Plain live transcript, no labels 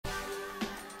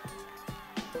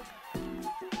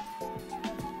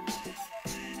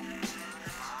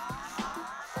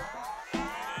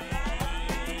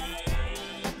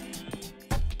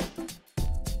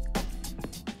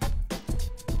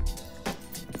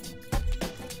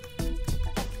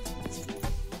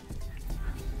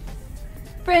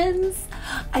friends.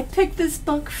 I picked this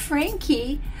book,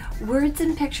 Frankie, Words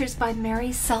and Pictures by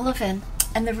Mary Sullivan.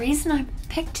 And the reason I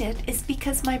picked it is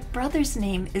because my brother's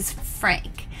name is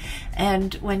Frank.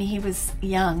 And when he was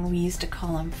young, we used to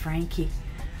call him Frankie.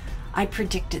 I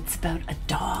predict it's about a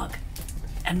dog.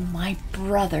 And my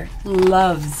brother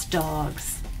loves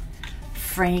dogs.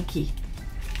 Frankie.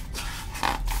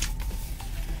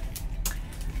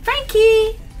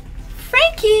 Frankie!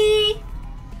 Frankie!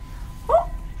 Oh,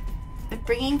 they're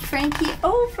bringing Frankie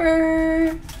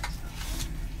over.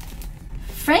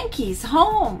 Frankie's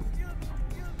home.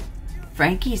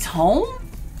 Frankie's home?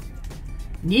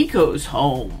 Nico's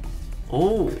home.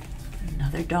 Oh,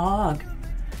 another dog.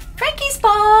 Frankie's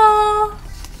ball.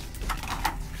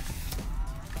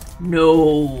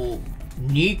 No,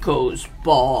 Nico's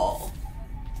ball.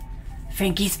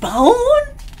 Frankie's bone?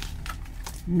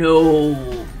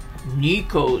 No,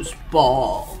 Nico's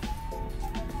ball.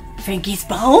 Frankie's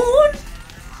bone?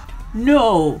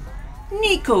 No,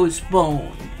 Nico's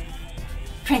bone.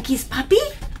 Frankie's puppy?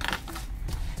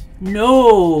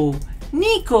 No,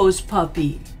 Nico's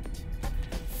puppy.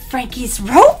 Frankie's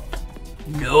rope?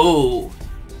 No,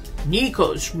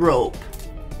 Nico's rope.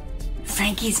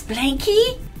 Frankie's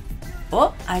blankie?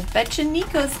 Oh, I bet you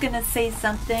Nico's gonna say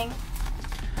something.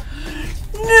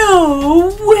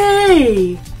 No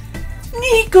way!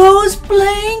 Nico's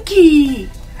blankie!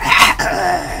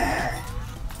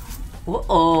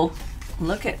 Uh-oh,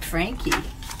 look at Frankie.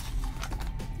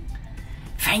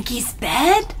 Frankie's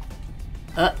bed?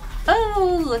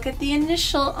 Oh, look at the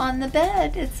initial on the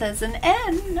bed. It says an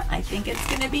N. I think it's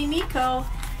gonna be Nico.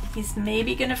 He's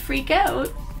maybe gonna freak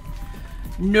out.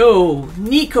 No,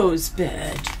 Nico's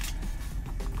bed.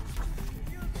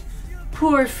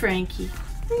 Poor Frankie.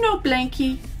 No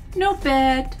blankie, no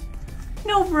bed,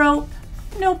 no rope,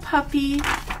 no puppy,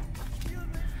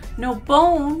 no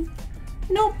bone,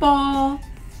 no ball,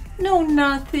 no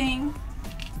nothing.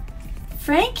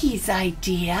 Frankie's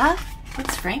idea.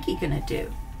 What's Frankie gonna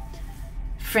do?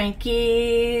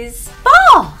 Frankie's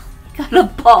ball. He got a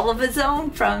ball of his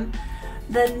own from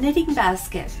the knitting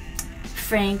basket.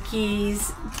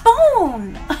 Frankie's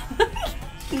bone.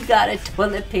 He got a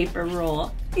toilet paper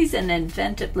roll. He's an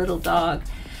inventive little dog.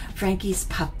 Frankie's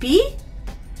puppy.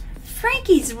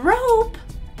 Frankie's rope.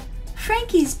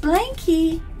 Frankie's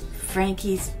blankie.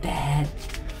 Frankie's bed.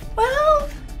 Well,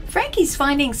 Frankie's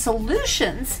finding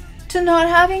solutions to not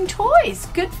having toys.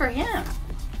 Good for him.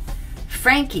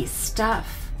 Frankie's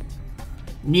stuff.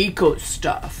 Nico's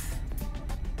stuff.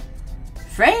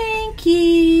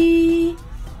 Frankie.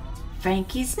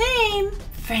 Frankie's name.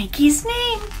 Frankie's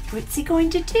name. What's he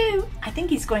going to do? I think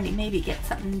he's going to maybe get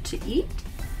something to eat.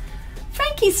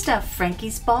 Frankie's stuff.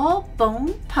 Frankie's ball,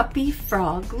 bone, puppy,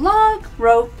 frog, log,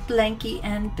 rope, blankie,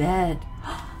 and bed.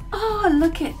 Oh,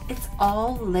 look it. It's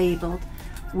all labeled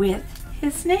with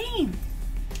his name.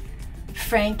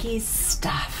 Frankie's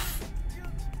stuff.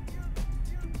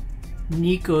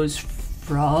 Nico's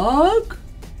frog?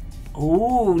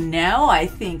 Oh, now I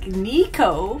think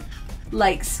Nico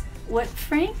likes what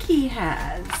Frankie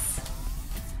has.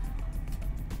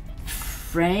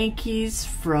 Frankie's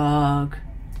frog.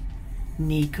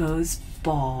 Nico's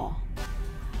ball.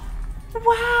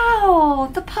 Wow,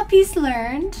 the puppies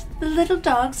learned, the little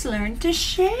dogs learned to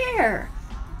share.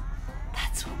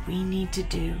 That's what we need to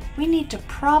do. We need to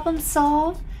problem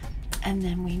solve, and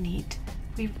then we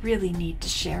really need to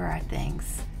share our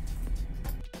things.